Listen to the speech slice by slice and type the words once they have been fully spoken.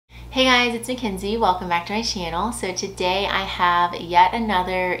Hey guys, it's Mckinsey. Welcome back to my channel. So today I have yet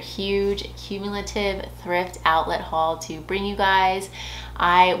another huge cumulative thrift outlet haul to bring you guys.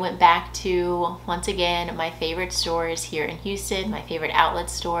 I went back to, once again, my favorite stores here in Houston, my favorite outlet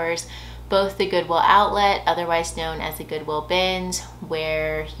stores, both the Goodwill outlet, otherwise known as the Goodwill bins,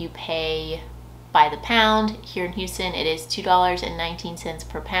 where you pay by the pound. Here in Houston, it is $2.19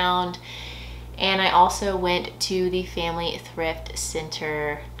 per pound. And I also went to the Family Thrift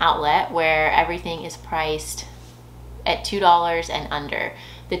Center outlet where everything is priced at $2 and under.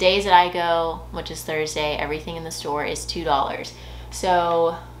 The days that I go, which is Thursday, everything in the store is $2.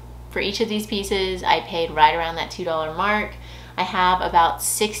 So for each of these pieces, I paid right around that $2 mark. I have about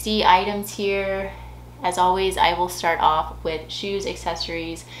 60 items here. As always, I will start off with shoes,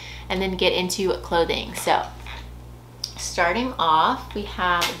 accessories, and then get into clothing. So starting off, we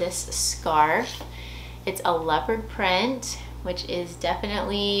have this scarf. It's a leopard print, which is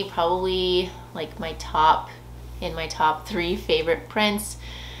definitely probably like my top 3 favorite prints.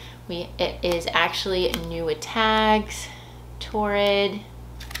 It is actually new with tags, torrid,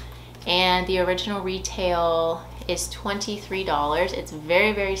 and the original retail is $23. It's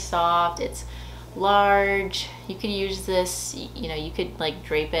very, very soft. It's large. You could use this, you could like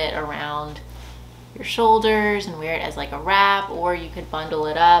drape it around your shoulders and wear it as like a wrap, or you could bundle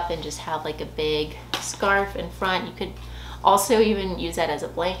it up and just have like a big scarf in front. You could also even use that as a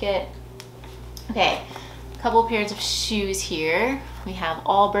blanket. Okay, a couple pairs of shoes here. We have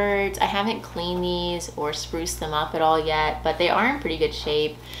Allbirds. I haven't cleaned these or spruced them up at all yet, but they are in pretty good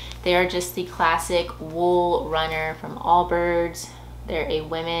shape. They are just the classic wool runner from Allbirds. They're a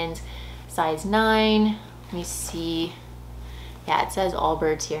women's size 9. Let me see. Yeah, it says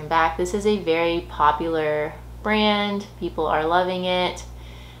Allbirds here in back. This is a very popular brand. People are loving it,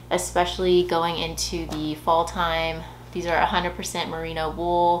 especially going into the fall time. These are 100% merino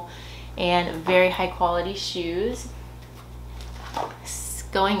wool and very high quality shoes.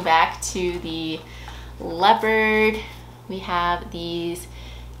 Going back to the leopard, we have these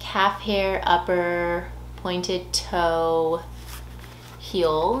calf hair upper pointed toe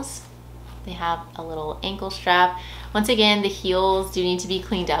heels. They have a little ankle strap. Once again, the heels do need to be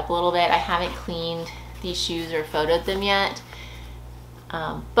cleaned up a little bit. I haven't cleaned these shoes or photoed them yet,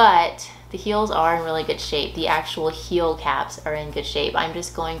 but the heels are in really good shape. The actual heel caps are in good shape. I'm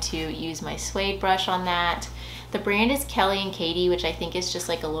just going to use my suede brush on that. The brand is Kelly and Katie, which I think is just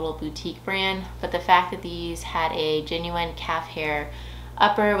like a little boutique brand, but the fact that these had a genuine calf hair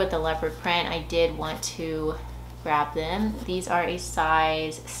upper with the leopard print, I did want to grab them. These are a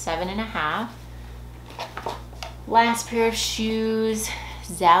size 7.5. Last pair of shoes,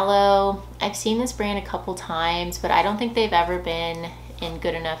 Zallo. I've seen this brand a couple times, but I don't think they've ever been in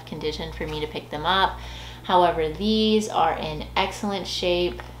good enough condition for me to pick them up. However, these are in excellent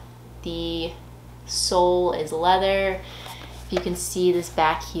shape. The sole is leather. You can see this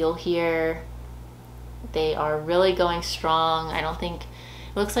back heel here. They are really going strong. I don't think,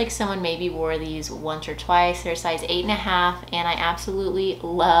 it looks like someone maybe wore these once or twice. They're size 8.5, and I absolutely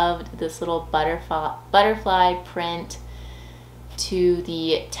loved this little butterfly print to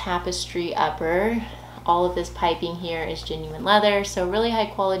the tapestry upper. All of this piping here is genuine leather, so really high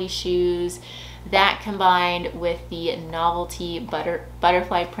quality shoes. That combined with the novelty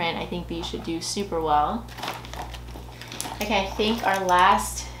butterfly print, I think these should do super well. Okay, I think our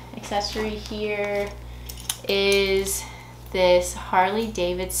last accessory here is this Harley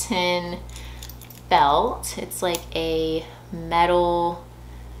Davidson belt. It's like a metal,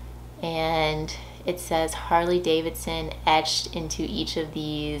 and it says Harley Davidson etched into each of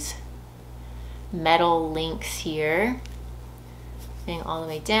these metal links here, going all the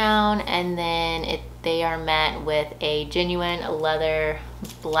way down, and then they are met with a genuine leather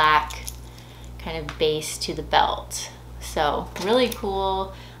black kind of base to the belt. So really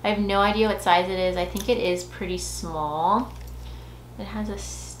cool. I have no idea what size it is. I think it is pretty small. It has a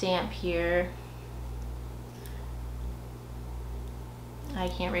stamp here. I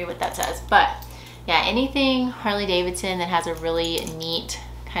can't read what that says, but yeah, anything Harley Davidson that has a really neat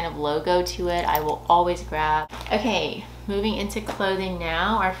kind of logo to it, I will always grab. Okay, moving into clothing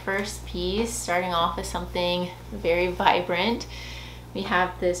now. Our first piece, starting off with something very vibrant. We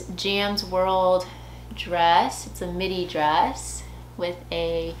have this Jam's World dress. It's a midi dress with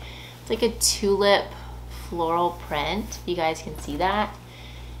it's like a tulip floral print, if you guys can see that.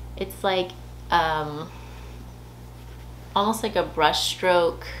 It's like almost like a brush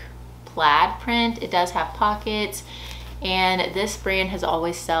stroke plaid print. It does have pockets, and this brand has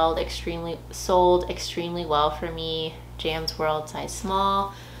always sold extremely well for me. Jam's World, size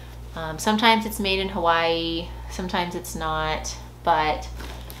small. Sometimes it's made in Hawaii, sometimes it's not, but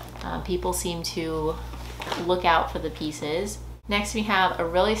People seem to look out for the pieces. Next we have a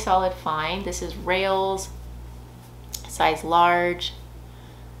really solid find. This is Rails, size large.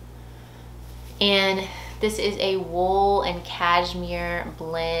 And this is a wool and cashmere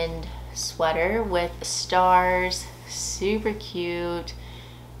blend sweater with stars. Super cute,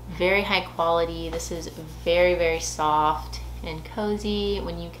 very high quality. This is very, very soft and cozy.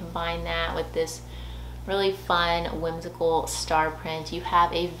 When you combine that with this really fun, whimsical star print, you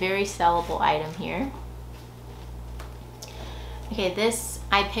have a very sellable item here. Okay, this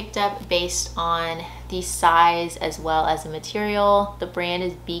I picked up based on the size as well as the material. The brand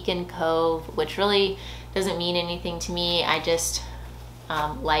is Beacon Cove, which really doesn't mean anything to me. I just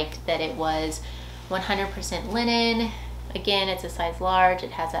liked that it was 100% linen. Again, it's a size large.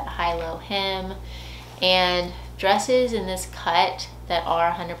 It has that high-low hem. And dresses in this cut that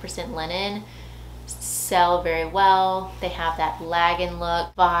are 100% linen sell very well. They have that laggin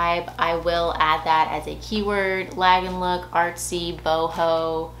look vibe. I will add that as a keyword. Laggin look, artsy,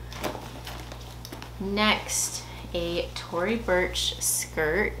 boho. Next, a Tory Burch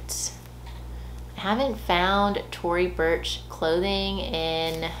skirt. I haven't found Tory Burch clothing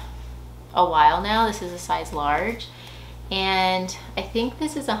in a while now. This is a size large. And I think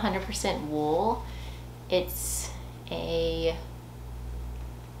this is 100% wool. It's a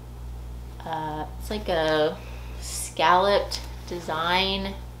it's like a scalloped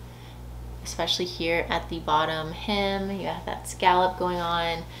design, especially here at the bottom hem. You have that scallop going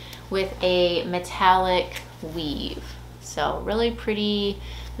on with a metallic weave. So really pretty.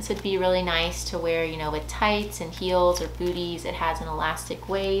 This would be really nice to wear, you know, with tights and heels or booties. It has an elastic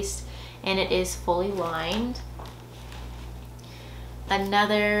waist and it is fully lined.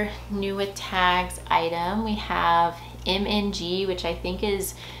 Another new with tags item, we have MNG, which I think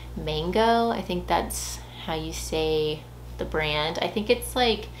is mango. I think that's how you say the brand. I think it's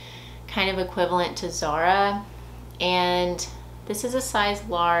like kind of equivalent to Zara. And this is a size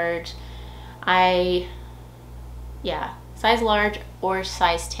large. Size large or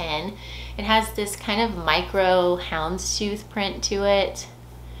size 10. It has this kind of micro houndstooth print to it,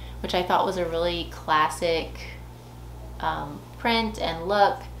 which I thought was a really classic print and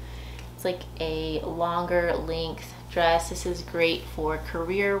look. It's like a longer length dress. This is great for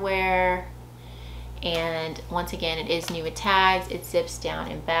career wear. And once again, it is new with tags. It zips down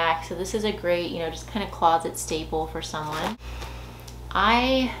and back. So this is a great, you know, just kind of closet staple for someone.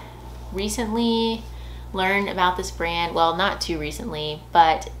 I recently learned about this brand. Well, not too recently,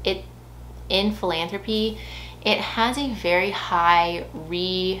 but in philanthropy, it has a very high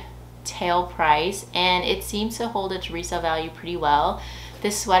retail price and it seems to hold its resale value pretty well.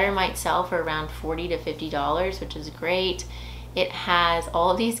 This sweater might sell for around $40 to $50, which is great. It has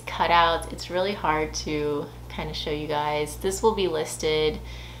all of these cutouts. It's really hard to kind of show you guys. This will be listed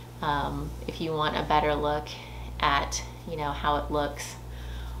if you want a better look at, you know, how it looks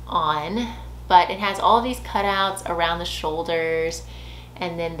on. But it has all of these cutouts around the shoulders,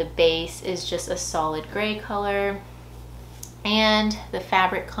 and then the base is just a solid gray color. And the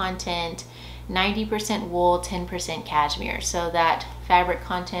fabric content, 90% wool, 10% cashmere. So that fabric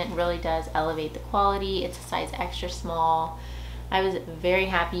content really does elevate the quality. It's a size extra small. I was very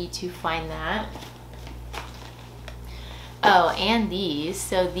happy to find that. Oh, and these.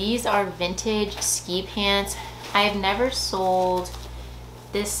 So these are vintage ski pants. I have never sold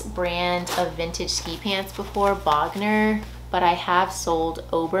this brand of vintage ski pants before, Bogner, but I have sold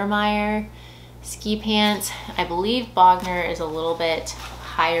Obermeyer ski pants. I believe Bogner is a little bit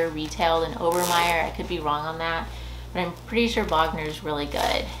higher retail than Obermeyer. I could be wrong on that, but I'm pretty sure Bogner is really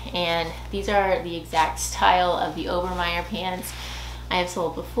good. And these are the exact style of the Obermeyer pants I have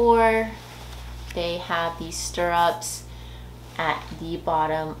sold before. They have these stirrups at the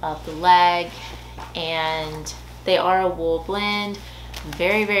bottom of the leg, and they are a wool blend.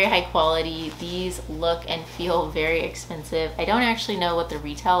 Very, very high quality. These look and feel very expensive. I don't actually know what the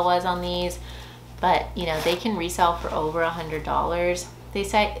retail was on these, but you know, they can resell for over $100. They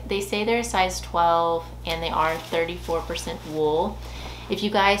say they're a size 12 and they are 34% wool. If you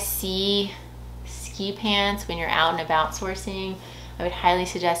guys see ski pants when you're out and about sourcing, I would highly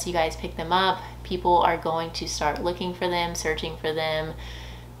suggest you guys pick them up. People are going to start looking for them, searching for them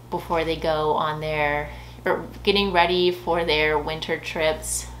before they go on their, or getting ready for their winter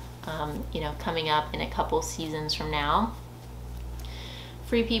trips, you know, coming up in a couple seasons from now.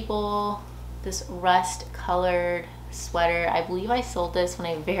 Free People, this rust colored sweater. I believe I sold this when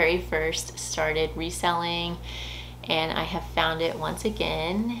I very first started reselling, and I have found it once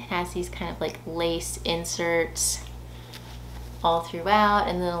again. It has these kind of like lace inserts all throughout,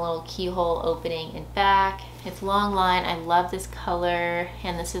 and then a little keyhole opening in back. It's long line. I love this color,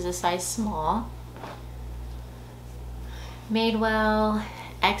 and this is a size small. Madewell,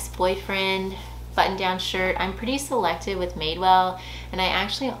 ex-boyfriend, button-down shirt. I'm pretty selective with Madewell, and I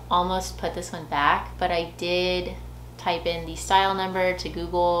actually almost put this one back, but I did type in the style number to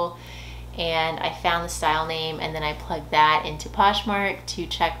Google, and I found the style name, and then I plugged that into Poshmark to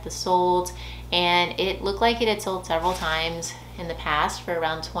check the sold, and it looked like it had sold several times in the past for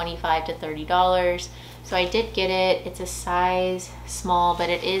around $25 to $30. So I did get it. It's a size small, but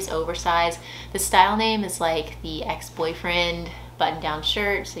it is oversized. The style name is like the ex-boyfriend button-down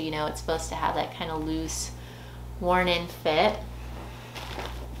shirt, so you know it's supposed to have that kind of loose, worn-in fit.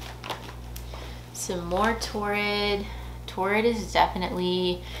 Some more Torrid. Torrid is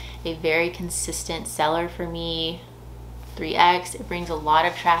definitely a very consistent seller for me. 3X, it brings a lot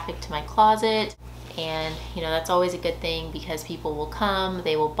of traffic to my closet, and you know that's always a good thing because people will come,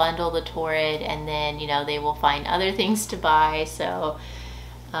 they will bundle the Torrid, and then you know they will find other things to buy. So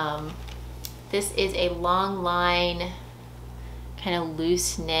this is a long line, kind of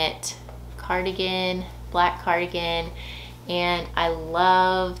loose knit cardigan, black cardigan, and I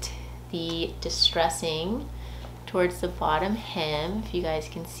loved the distressing towards the bottom hem, if you guys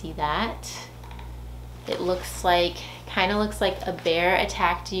can see that. It looks like, kind of looks like a bear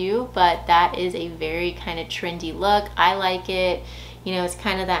attacked you, but that is a very kind of trendy look. I like it. You know, it's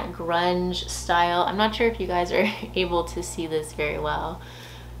kind of that grunge style. I'm not sure if you guys are able to see this very well.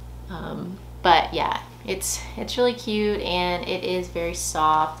 But yeah, it's really cute, and it is very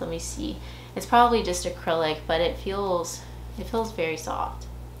soft. Let me see. It's probably just acrylic, but it feels very soft.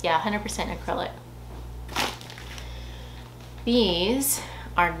 Yeah, 100% acrylic. These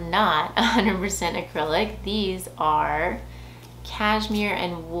are not 100% acrylic. These are cashmere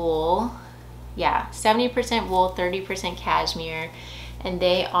and wool. Yeah, 70% wool, 30% cashmere, and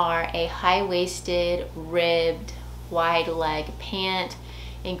they are a high-waisted, ribbed, wide leg pant.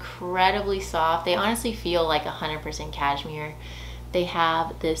 Incredibly soft. They honestly feel like 100% cashmere. They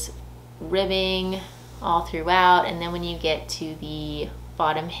have this ribbing all throughout, and then when you get to the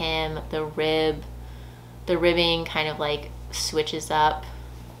bottom hem, the ribbing kind of like switches up,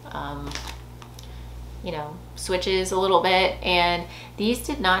 you know, switches a little bit. And these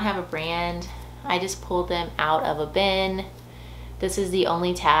did not have a brand. I just pulled them out of a bin. This is the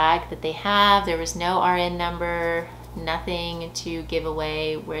only tag that they have. There was no RN number, nothing to give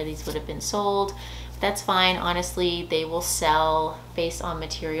away where these would have been sold. That's fine. Honestly, they will sell based on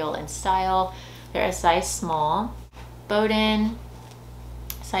material and style. They're a size small. Bowden,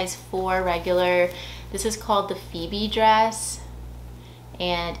 size 4 regular. This is called the Phoebe dress,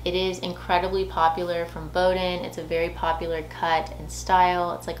 and it is incredibly popular from Bowden. It's a very popular cut and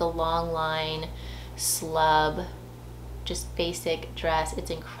style. It's like a long line slub, just basic dress. It's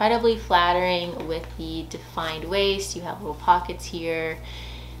incredibly flattering with the defined waist. You have little pockets here.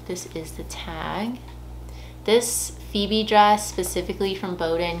 This is the tag. This Phoebe dress, specifically from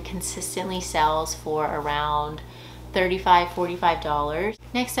Bowden, consistently sells for around $35, $45.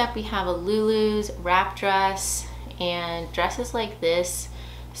 Next up, we have a Lulu's wrap dress, and dresses like this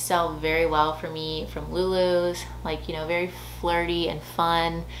sell very well for me from Lulu's. Like, you know, very flirty and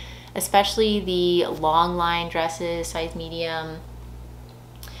fun, especially the long line dresses, size medium.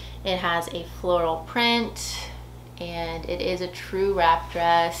 It has a floral print, and it is a true wrap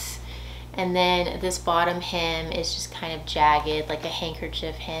dress. And then this bottom hem is just kind of jagged, like a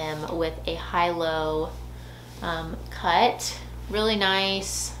handkerchief hem with a high-low cut. Really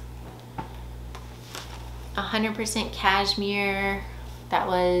nice. 100% cashmere. That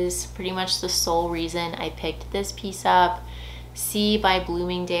was pretty much the sole reason I picked this piece up. C by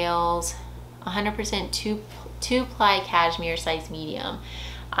Bloomingdale's. 100% two-ply cashmere, size medium.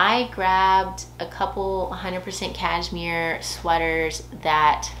 I grabbed a couple 100% cashmere sweaters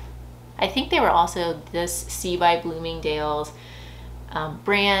that I think they were also this C by Bloomingdale's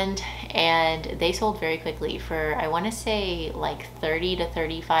brand, and they sold very quickly for, I want to say, like $30 to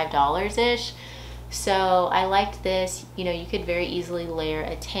 $35-ish. So I liked this. You know, you could very easily layer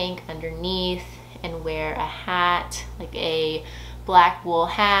a tank underneath and wear a hat, like a black wool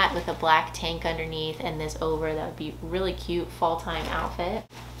hat with a black tank underneath and this over. That would be really cute fall-time outfit.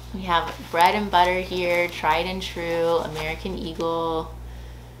 We have bread and butter here, tried and true, American Eagle,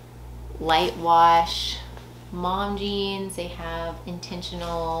 light wash, mom jeans. They have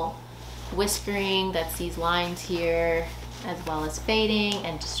intentional whiskering, that's these lines here, as well as fading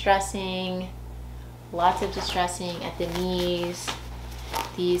and distressing. Lots of distressing at the knees.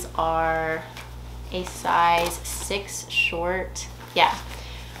 These are a size 6 short. Yeah,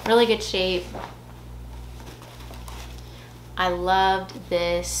 really good shape. I loved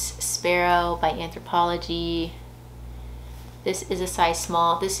this Sparrow by Anthropologie. This is a size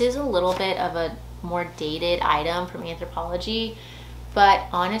small. This is a little bit of a more dated item from Anthropologie, but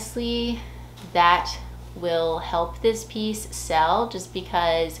honestly, that will help this piece sell just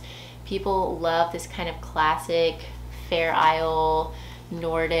because people love this kind of classic Fair Isle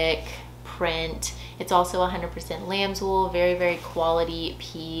Nordic print. It's also 100% lamb's wool, very, very quality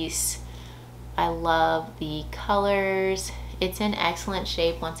piece. I love the colors. It's in excellent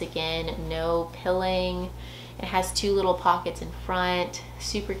shape. Once again, no pilling. It has 2 little pockets in front,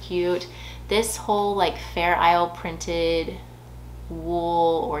 super cute. This whole like Fair Isle printed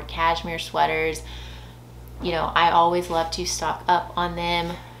wool or cashmere sweaters, you know, I always love to stock up on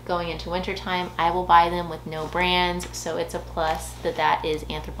them going into wintertime. I will buy them with no brands, so it's a plus that that is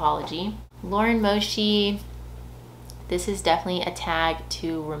Anthropologie. Lauren Moshi, this is definitely a tag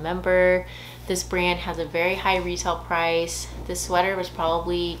to remember. This brand has a very high retail price. This sweater was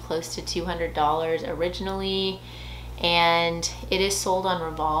probably close to $200 originally, and it is sold on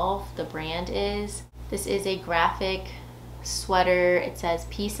Revolve, the brand is. This is a graphic sweater. It says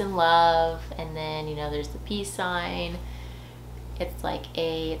peace and love, and then, you know, there's the peace sign. It's like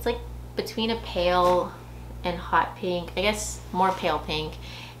between a pale and hot pink, I guess more pale pink,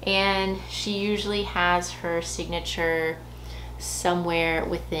 and she usually has her signature somewhere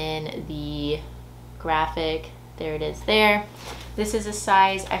within the graphic. There it is there. This is a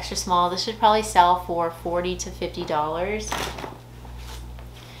size extra small. This should probably sell for $40 to $50.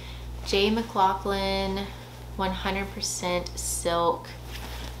 J. McLaughlin 100% silk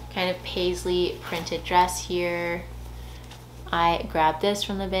kind of paisley printed dress here. I grabbed this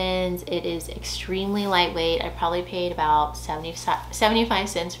from the bins. It is extremely lightweight. I probably paid about 75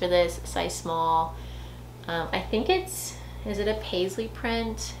 cents for this, size small. I think is it a paisley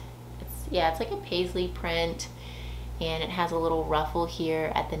print? Yeah, it's like a paisley print, and it has a little ruffle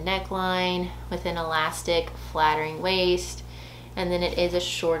here at the neckline with an elastic flattering waist, and then it is a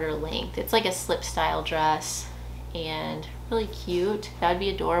shorter length. It's like a slip style dress and really cute. That would be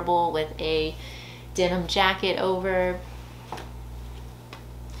adorable with a denim jacket over.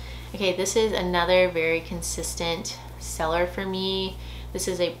 Okay, this is another very consistent seller for me. This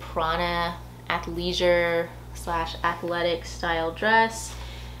is a Prana athleisure / athletic style dress.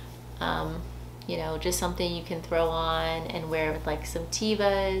 You know, just something you can throw on and wear with like some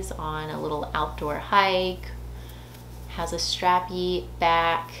Tevas on a little outdoor hike. Has a strappy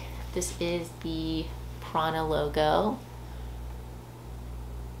back. This is the Prana logo.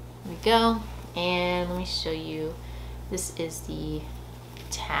 There we go. And let me show you. This is the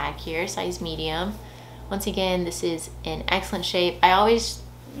tag here, size medium. Once again, this is in excellent shape. I always,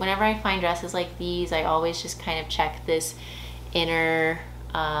 whenever I find dresses like these, I always just kind of check this inner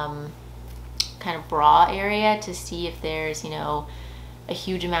kind of bra area to see if there's, you know, a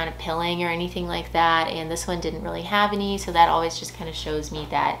huge amount of pilling or anything like that, and this one didn't really have any, so that always just kind of shows me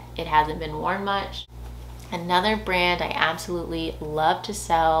that it hasn't been worn much. Another brand I absolutely love to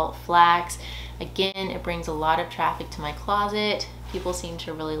sell, Flax. Again, it brings a lot of traffic to my closet. People seem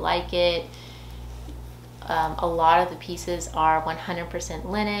to really like it. A lot of the pieces are 100%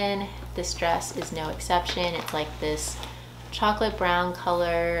 linen. This dress is no exception. It's like this chocolate brown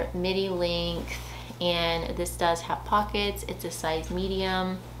color, midi length, and this does have pockets. It's a size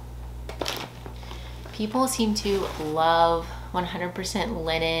medium. People seem to love 100%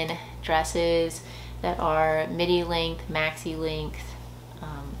 linen dresses that are midi length, maxi length.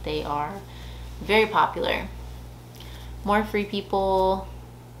 They are very popular. More Free People,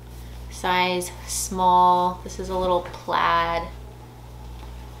 size small. This is a little plaid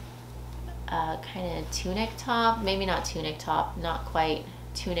kind of tunic top, maybe not tunic top, not quite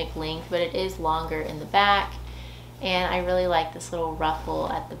tunic length, but it is longer in the back, and I really like this little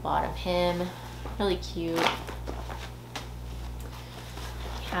ruffle at the bottom hem, really cute.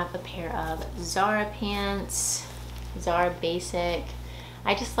 Have a pair of Zara pants, Zara Basic.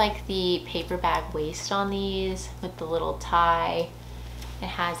 I just like the paper bag waist on these with the little tie. It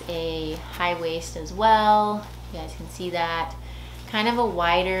has a high waist as well, you guys can see that. Kind of a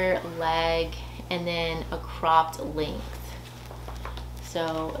wider leg and then a cropped length.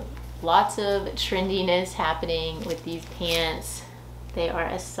 So lots of trendiness happening with these pants. They are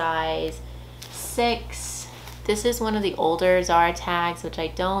a size 6. This is one of the older Zara tags, which I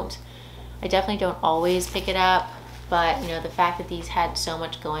definitely don't always pick it up, but you know, the fact that these had so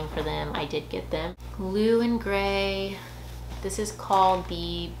much going for them, I did get them. Blue and gray. This is called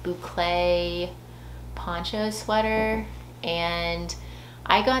the boucle poncho sweater, and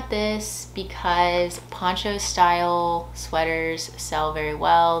I got this because poncho style sweaters sell very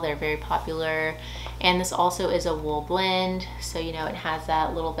well. They're very popular, And this also is a wool blend, so you know it has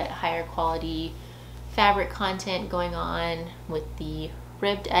that little bit higher quality fabric content going on with the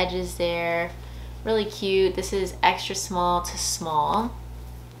ribbed edges there. Really cute. This is extra small to small.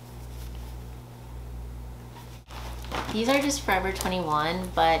 These are just Forever 21,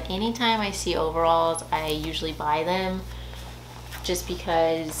 but anytime I see overalls, I usually buy them just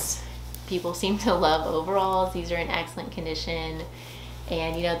because people seem to love overalls. These are in excellent condition.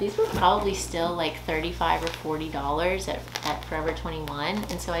 And you know, these were probably still like $35 or $40 at Forever 21.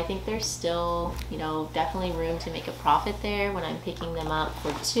 And so I think there's still, you know, definitely room to make a profit there when I'm picking them up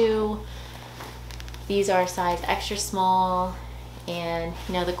for two. These are size extra small, and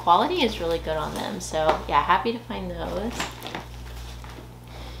you know, the quality is really good on them. So yeah, happy to find those.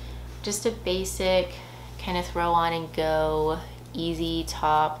 Just a basic kind of throw on and go easy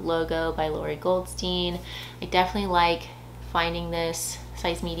top logo by Lori Goldstein. I definitely like finding this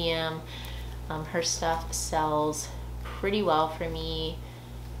size medium. Her stuff sells pretty well for me.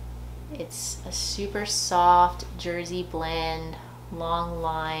 It's a super soft jersey blend, long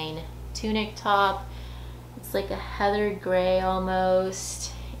line tunic top. It's like a heathered gray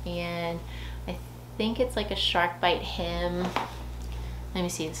almost, and I think it's like a shark bite hem. Let me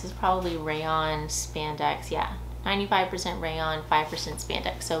see, this is probably rayon spandex. Yeah, 95% rayon, 5%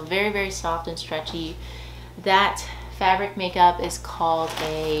 spandex. So very, very soft and stretchy. That fabric makeup is called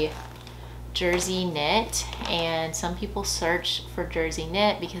a jersey knit, and some people search for jersey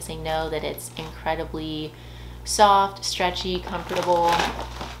knit because they know that it's incredibly soft, stretchy, comfortable.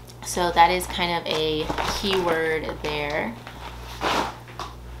 So that is kind of a keyword there.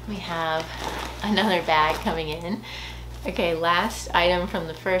 We have another bag coming in. Okay, last item from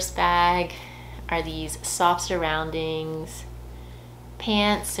the first bag are these soft surroundings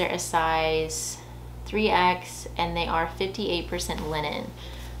pants. They're a size 3X and they are 58% linen.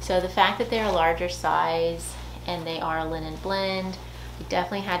 So the fact that they're a larger size and they are a linen blend, I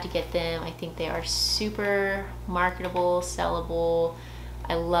definitely had to get them. I think they are super marketable, sellable.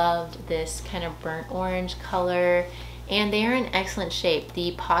 I loved this kind of burnt orange color, and they are in excellent shape.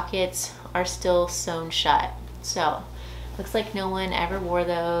 The pockets are still sewn shut. So looks like no one ever wore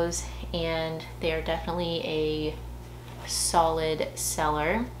those, and they are definitely a solid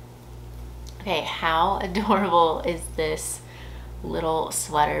seller. Okay, how adorable is this little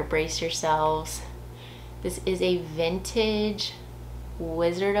sweater? Brace yourselves. This is a vintage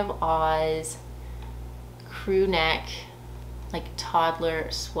Wizard of Oz crew neck, like toddler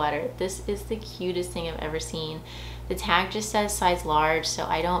sweater. This is the cutest thing I've ever seen. The tag just says size large, so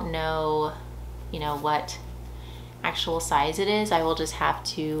I don't know, you know, what actual size it is. I will just have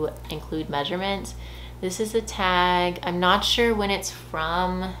to include measurements. This is the tag. I'm not sure when it's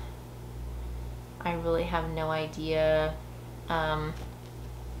from. I really have no idea.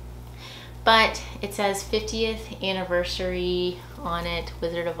 But it says 50th anniversary on it,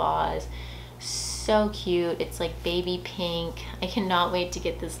 Wizard of Oz. So cute. It's like baby pink. I cannot wait to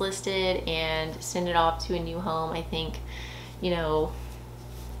get this listed and send it off to a new home. I think, you know,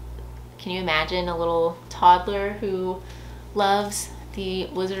 can you imagine a little toddler who loves the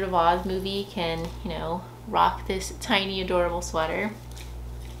Wizard of Oz movie can, you know, rock this tiny adorable sweater.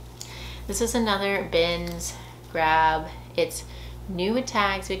 This is another bins grab. It's new with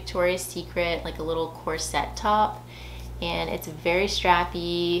tags, Victoria's Secret, like a little corset top, and it's very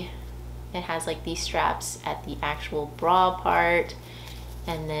strappy. It has like these straps at the actual bra part,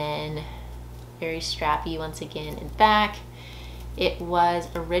 and then very strappy once again in back. It was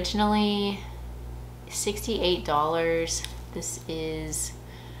originally $68. This is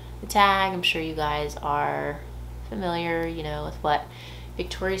the tag. I'm sure you guys are familiar, you know, with what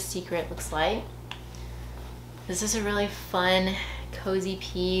Victoria's Secret looks like. This is a really fun, cozy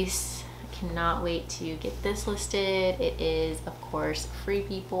piece. I cannot wait to get this listed. It is, of course, Free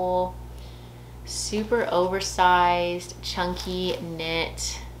People. Super oversized, chunky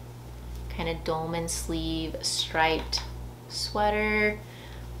knit, kind of dolman sleeve, striped sweater.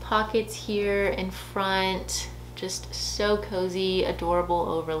 Pockets here in front. Just so cozy, adorable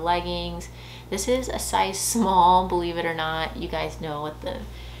over leggings. This is a size small, believe it or not. You guys know what the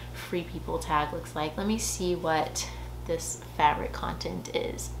Free People tag looks like. Let me see what this fabric content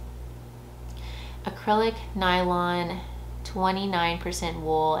is. Acrylic nylon, 29%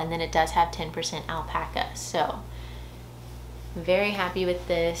 wool, and then it does have 10% alpaca. So very happy with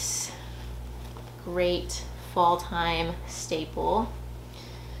this. Great fall time staple.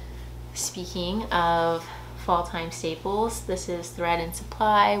 Speaking of fall time staples, this is Thread and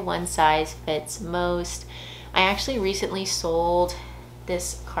Supply. One size fits most. I actually recently sold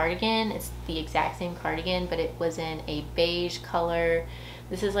this cardigan. It's the exact same cardigan, but it was in a beige color.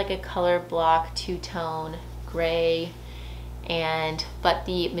 This is like a color block two-tone gray, but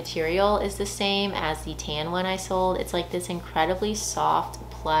the material is the same as the tan one I sold. It's like this incredibly soft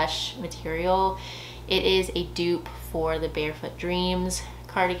plush material. It is a dupe for the Barefoot Dreams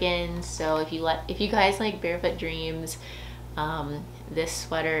cardigan. So if you guys like Barefoot Dreams, this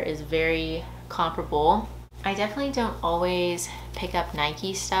sweater is very comparable. I definitely don't always pick up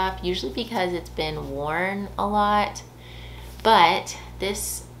Nike stuff, usually because it's been worn a lot, but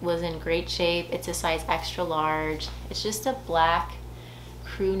this was in great shape. It's a size extra large. It's just a black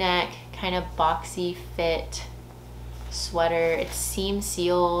crew neck, kind of boxy fit sweater. It's seam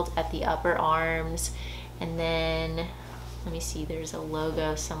sealed at the upper arms, and then let me see, there's a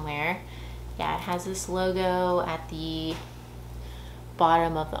logo somewhere. Yeah, it has this logo at the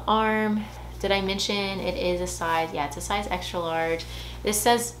bottom of the arm. Did I mention it is a size? Yeah, it's a size extra large. This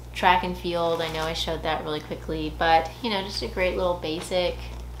says track and field. I know I showed that really quickly, but you know, just a great little basic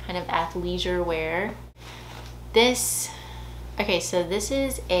kind of athleisure wear. Okay, so this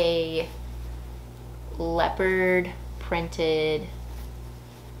is a leopard printed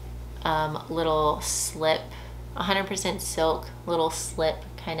little slip, 100% silk little slip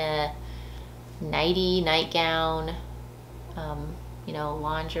kind of nighty, nightgown, you know,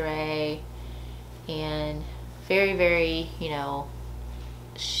 lingerie, and very, very, you know,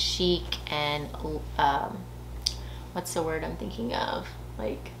 chic and what's the word I'm thinking of?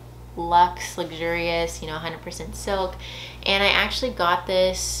 Like luxe, luxurious, you know, 100% silk. And I actually got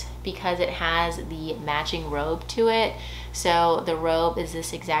this because it has the matching robe to it. So the robe is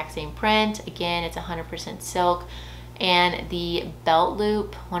this exact same print. Again, it's 100% silk. And the belt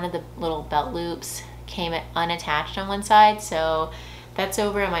loop, one of the little belt loops, came unattached on one side. So that's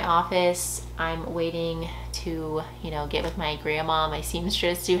over at my office. I'm waiting to, you know, get with my grandma, my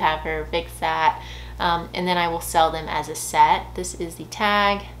seamstress, to have her fix that. And then I will sell them as a set. This is the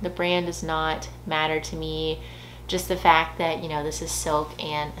tag. The brand does not matter to me. Just the fact that, you know, this is silk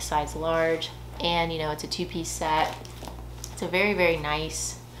and a size large, and, you know, it's a two-piece set. It's a very, very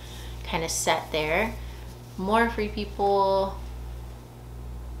nice kind of set there. More Free People,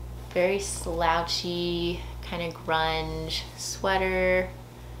 very slouchy, kind of grunge sweater,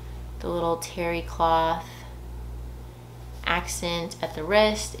 the little terry cloth accent at the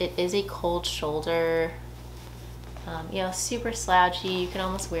wrist. It is a cold shoulder, you know, super slouchy. You can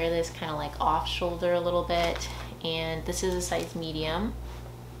almost wear this kind of like off shoulder a little bit. And this is a size medium.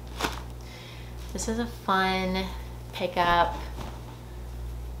 This is a fun pickup.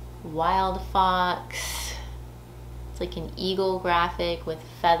 Wild Fox. It's like an eagle graphic with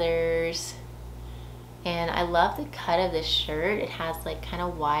feathers. And I love the cut of this shirt. It has like kind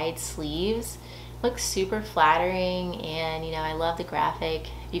of wide sleeves. Looks super flattering, and you know, I love the graphic.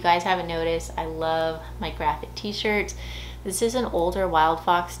 If you guys haven't noticed, I love my graphic t-shirts. This is an older Wild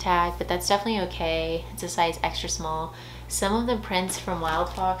Fox tag, but that's definitely okay. It's a size extra small. Some of the prints from Wild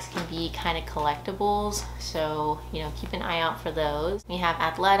Fox can be kind of collectibles, so you know, keep an eye out for those. We have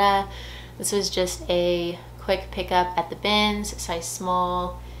Athleta. This was just a quick pickup at the bins, size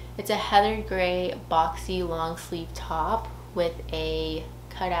small. It's a heather gray boxy long sleeve top with a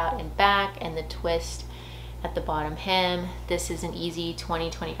cutout in back and the twist at the bottom hem. This is an easy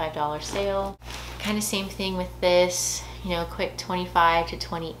 $20-$25 sale. Kind of same thing with this, you know, quick $25 to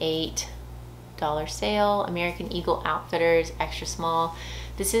 $28 sale. American Eagle Outfitters, extra small.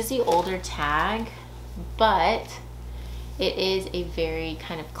 This is the older tag, but it is a very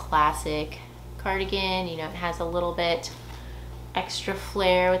kind of classic cardigan. You know, it has a little bit extra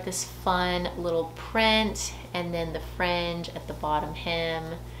flair with this fun little print, and then the fringe at the bottom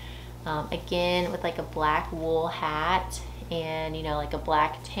hem, again with like a black wool hat, and you know, like a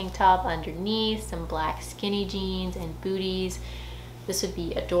black tank top underneath, some black skinny jeans and booties. This would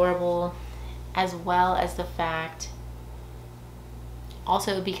be adorable, as well as the fact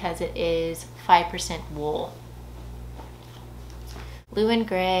also because it is 5% wool. Blue and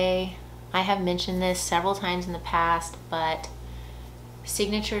gray, I have mentioned this several times in the past, but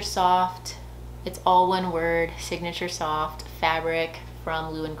Signature Soft, it's all one word, Signature Soft fabric from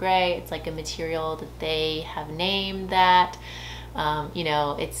Blue and Gray. It's like a material that they have named that. You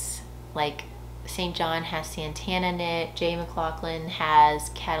know, it's like St. John has Santana knit, J. McLaughlin has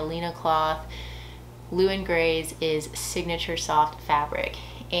Catalina cloth. Blue and Gray's is Signature Soft fabric,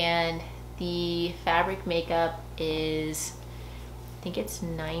 and the fabric makeup is, I think it's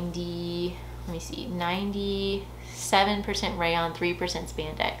 90, let me see, 97% rayon, 3%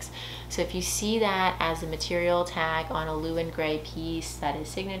 spandex. So if you see that as a material tag on a Lou and Gray piece, that is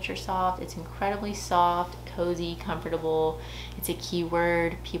signature soft. It's incredibly soft, cozy, comfortable. It's a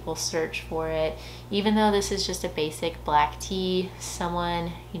keyword, people search for it. Even though this is just a basic black tee,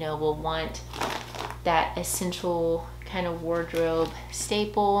 someone, you know, will want that essential kind of wardrobe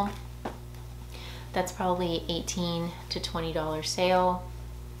staple. That's probably $18 to $20 sale.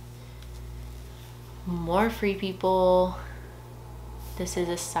 More Free People. This is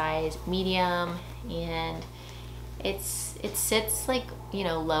a size medium, and it sits like, you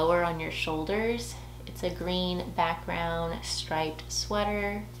know, lower on your shoulders. It's a green background striped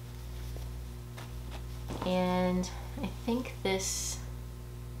sweater, and I think this,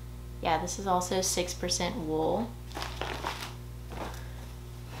 yeah, this is also 6% wool.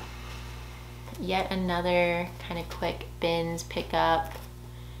 Yet another kind of quick bins pickup.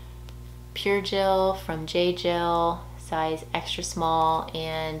 Pure Jill from J Jill, size extra small,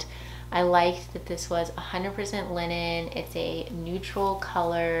 and I liked that this was 100% linen. It's a neutral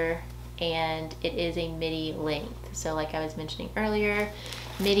color, and it is a midi length. So like I was mentioning earlier,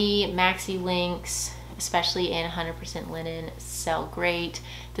 midi maxi lengths, especially in 100% linen, sell great.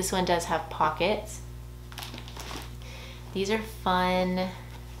 This one does have pockets. These are fun.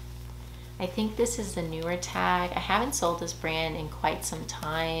 I think this is the newer tag. I haven't sold this brand in quite some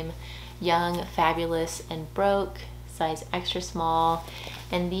time. Young, Fabulous, and Broke, size extra small.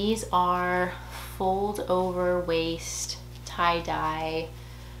 And these are fold over waist, tie-dye,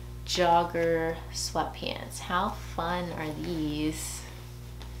 jogger sweatpants. How fun are these?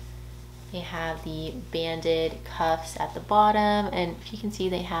 They have the banded cuffs at the bottom, and if you can see,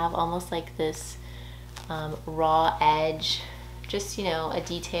 they have almost like this raw edge, just, you know, a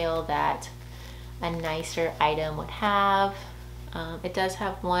detail that a nicer item would have. It does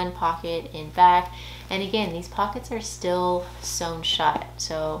have one pocket in back, and again, these pockets are still sewn shut,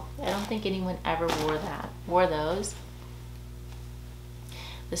 so I don't think anyone ever wore those.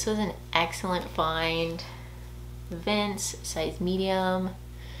 This was an excellent find. Vince, size medium.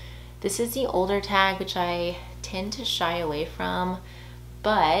 This is the older tag, which I tend to shy away from,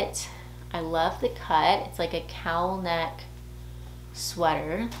 but I love the cut. It's like a cowl neck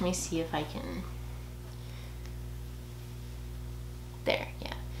sweater. Let me see if I can, there,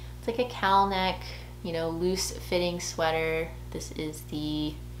 yeah. It's like a cowl neck, you know, loose fitting sweater. This is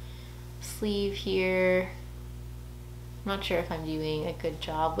the sleeve here. I'm not sure if I'm doing a good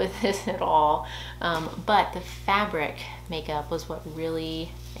job with this at all, but the fabric makeup was what really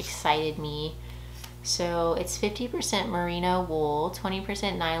excited me. So it's 50% merino wool,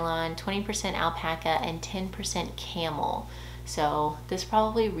 20% nylon, 20% alpaca, and 10% camel. So this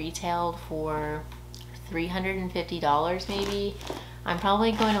probably retailed for $350 maybe. I'm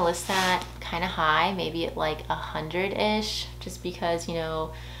probably going to list that kind of high, maybe at like 100-ish, just because, you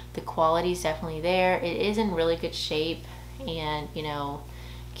know, the quality is definitely there. It is in really good shape, and, you know,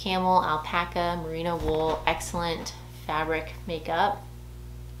 camel, alpaca, merino wool, excellent fabric makeup.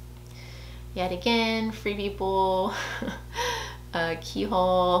 Yet again, Free People,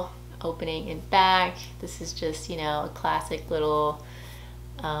 keyhole opening in back. This is just, you know, a classic little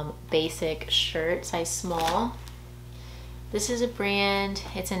basic shirt, size small. This is a brand,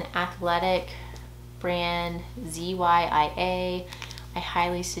 it's an athletic brand, ZYIA. I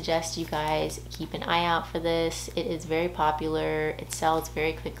highly suggest you guys keep an eye out for this. It is very popular, it sells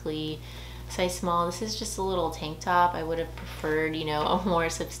very quickly. Size small. This is just a little tank top. I would have preferred, you know, a more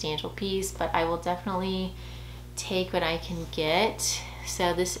substantial piece, but I will definitely take what I can get.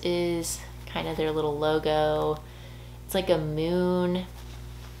 So this is kind of their little logo. It's like a moon.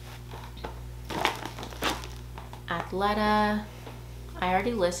 Athleta. I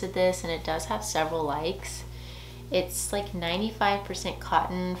already listed this, and it does have several likes. It's like 95%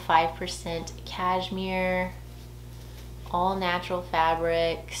 cotton, 5% cashmere, all natural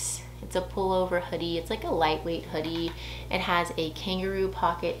fabrics. It's a pullover hoodie. It's like a lightweight hoodie. It has a kangaroo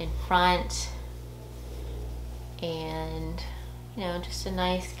pocket in front, and, you know, just a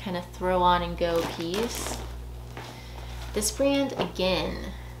nice kind of throw on and go piece. This brand,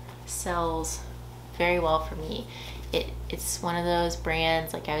 again, sells very well for me. It's one of those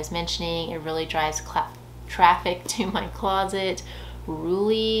brands, like I was mentioning, it really drives traffic to my closet.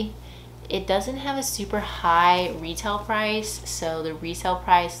 Ruly. It doesn't have a super high retail price, so the resale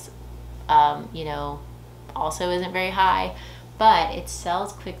price, you know, also isn't very high, but it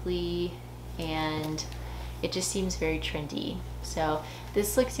sells quickly and it just seems very trendy. So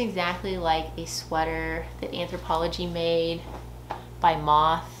this looks exactly like a sweater that Anthropologie made by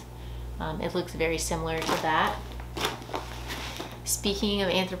Moth. It looks very similar to that. Speaking of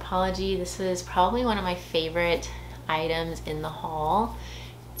Anthropologie, this is probably one of my favorite items in the haul.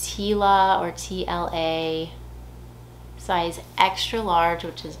 Tila or TLA, size extra large,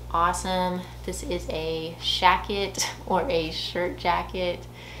 which is awesome. This is a shacket or a shirt jacket,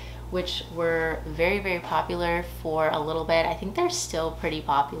 which were very, very popular for a little bit. I think they're still pretty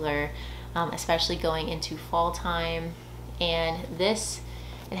popular, especially going into fall time. And this,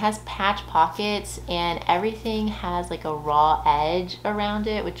 it has patch pockets and everything has like a raw edge around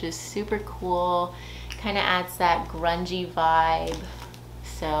it, which is super cool. Kind of adds that grungy vibe.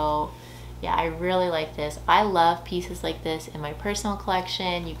 So yeah, I really like this. I love pieces like this in my personal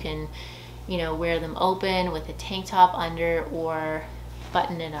collection. You can, you know, wear them open with a tank top under or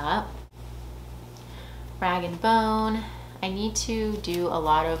button it up. Rag and Bone. I need to do a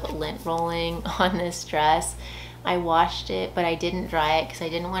lot of lint rolling on this dress. I washed it, but I didn't dry it because I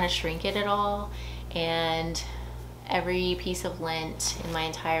didn't want to shrink it at all. And every piece of lint in my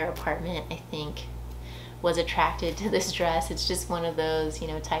entire apartment, I think, was attracted to this dress. It's just one of those, you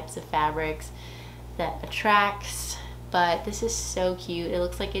know, types of fabrics that attracts. But this is so cute. It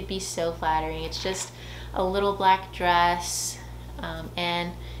looks like it'd be so flattering. It's just a little black dress,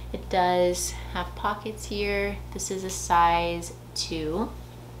 and it does have pockets here. This is a size 2.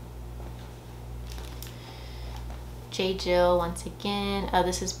 J. Jill once again. Oh,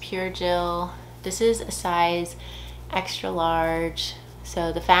 this is Pure Jill. This is a size extra large.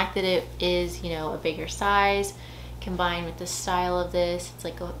 So the fact that it is, you know, a bigger size combined with the style of this, it's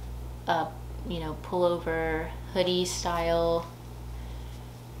like a you know, pullover hoodie style.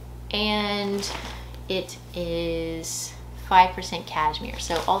 And it is 5% cashmere.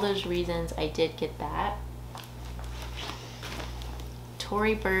 So all those reasons I did get that.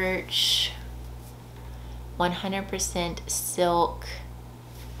 Tory Burch 100% silk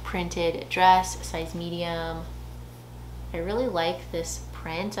printed dress, size medium. I really like this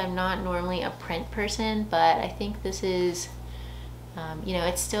print. I'm not normally a print person, but I think this is, you know,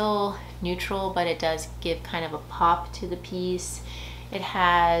 it's still neutral, but it does give kind of a pop to the piece. It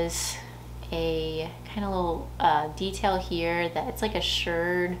has a kind of little detail here that it's like a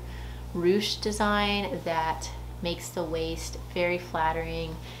shirred ruche design that makes the waist very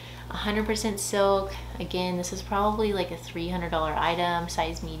flattering. 100% silk. Again, this is probably like a $300 item,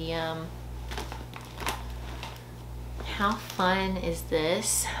 size medium. How fun is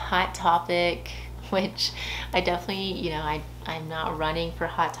this? Hot Topic, which I definitely, you know, I'm not running for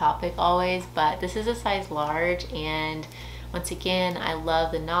Hot Topic always, but this is a size large, and once again, I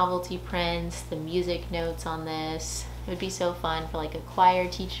love the novelty prints, the music notes on this. It would be so fun for like a choir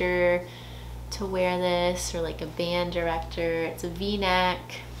teacher to wear this, or like a band director. It's a V-neck.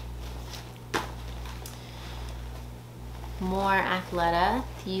 More Athleta.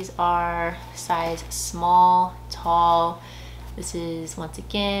 These are size small, tall. This is once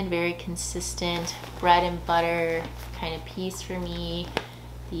again very consistent bread and butter kind of piece for me.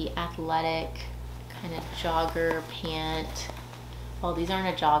 The athletic kind of jogger pant. Well, these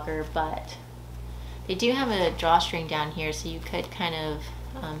aren't a jogger, but they do have a drawstring down here, so you could kind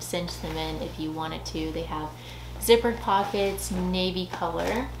of cinch them in if you wanted to. They have zippered pockets, navy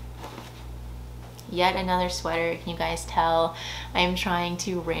color. Yet another sweater. Can you guys tell I'm trying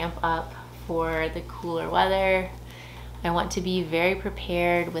to ramp up for the cooler weather? I want to be very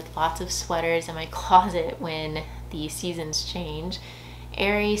prepared with lots of sweaters in my closet when the seasons change.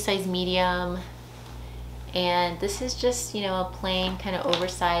 Airy, size medium. And this is just, you know, a plain kind of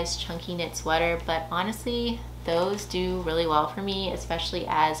oversized chunky knit sweater, but honestly those do really well for me, especially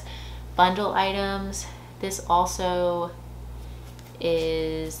as bundle items. This also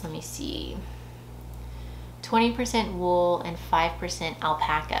is, let me see, 20% wool and 5%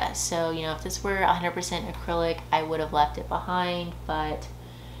 alpaca. So, you know, if this were 100% acrylic, I would have left it behind, but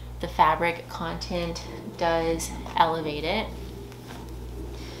the fabric content does elevate it.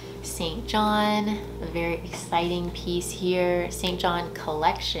 St. John, a very exciting piece here. St. John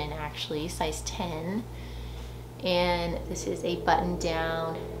collection, actually, size 10. And this is a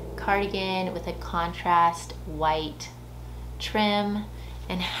button-down cardigan with a contrast white trim.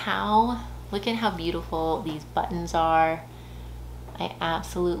 And look at how beautiful these buttons are. I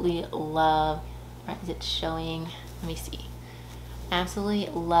absolutely love, is it showing? Let me see.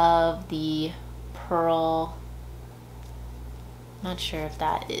 Absolutely love the pearl. Not sure if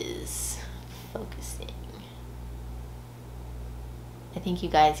that is focusing. I think you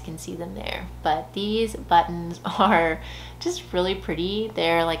guys can see them there, but these buttons are just really pretty.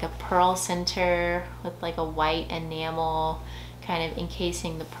 They're like a pearl center with like a white enamel kind of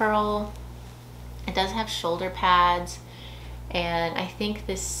encasing the pearl. It does have shoulder pads, and I think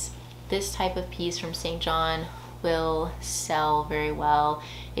this type of piece from St. John will sell very well.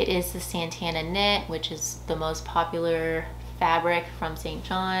 It is the Santana knit, which is the most popular fabric from St.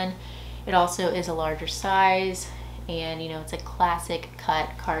 John. It also is a larger size, and you know, it's a classic cut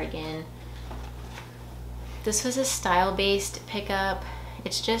cardigan. This was a style-based pickup.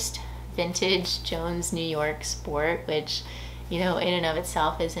 It's just vintage Jones New York sport, which, you know, in and of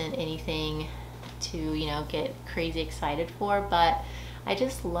itself isn't anything to, you know, get crazy excited for, but I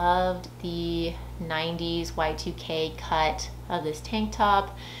just loved the 90s Y2K cut of this tank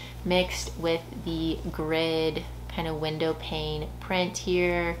top mixed with the grid kind of window pane print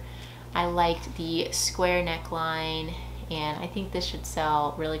here. I liked the square neckline, and I think this should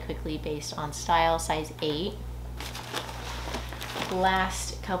sell really quickly based on style, size 8.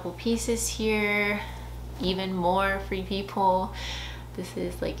 Last couple pieces here, even more Free People. This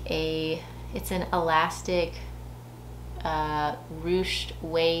is like it's an elastic ruched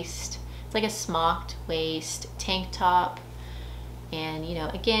waist. It's like a smocked waist tank top, and you know,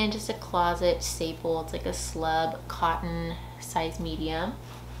 again, just a closet staple. It's like a slub cotton, size medium.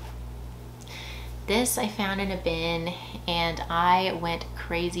 This I found in a bin, and I went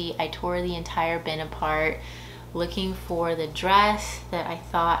crazy. I tore the entire bin apart looking for the dress that I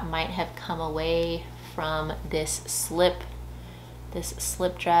thought might have come away from this slip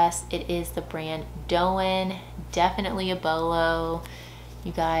dress. It is the brand Doen, definitely a bolo.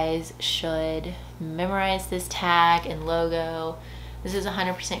 You guys should memorize this tag and logo. This is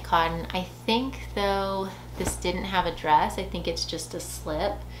 100% cotton. I think though this didn't have a dress, I think it's just a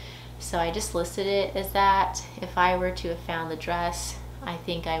slip. So I just listed it as that. If I were to have found the dress, I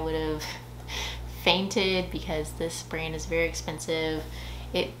think I would have fainted because this brand is very expensive.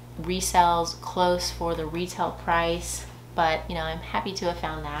 It resells close for the retail price, but you know, I'm happy to have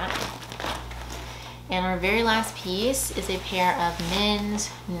found that. And our very last piece is a pair of men's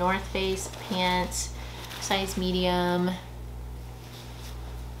North Face pants, size medium,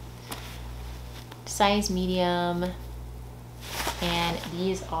 and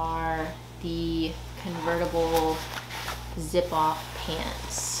these are the convertible zip-off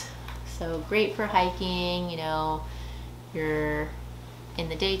pants. So great for hiking, you know, you're in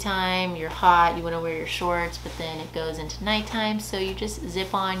the daytime, you're hot, you want to wear your shorts, but then it goes into nighttime, so you just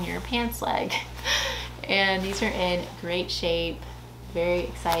zip on your pants leg. And these are in great shape. Very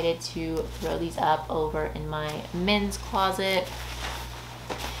excited to throw these up over in my men's closet.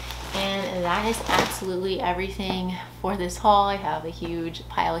 And that is absolutely everything for this haul. I have a huge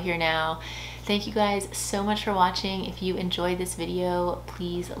pile here now. Thank you guys so much for watching. If you enjoyed this video,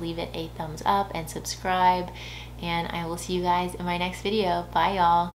 please leave it a thumbs up and subscribe. And I will see you guys in my next video. Bye, y'all.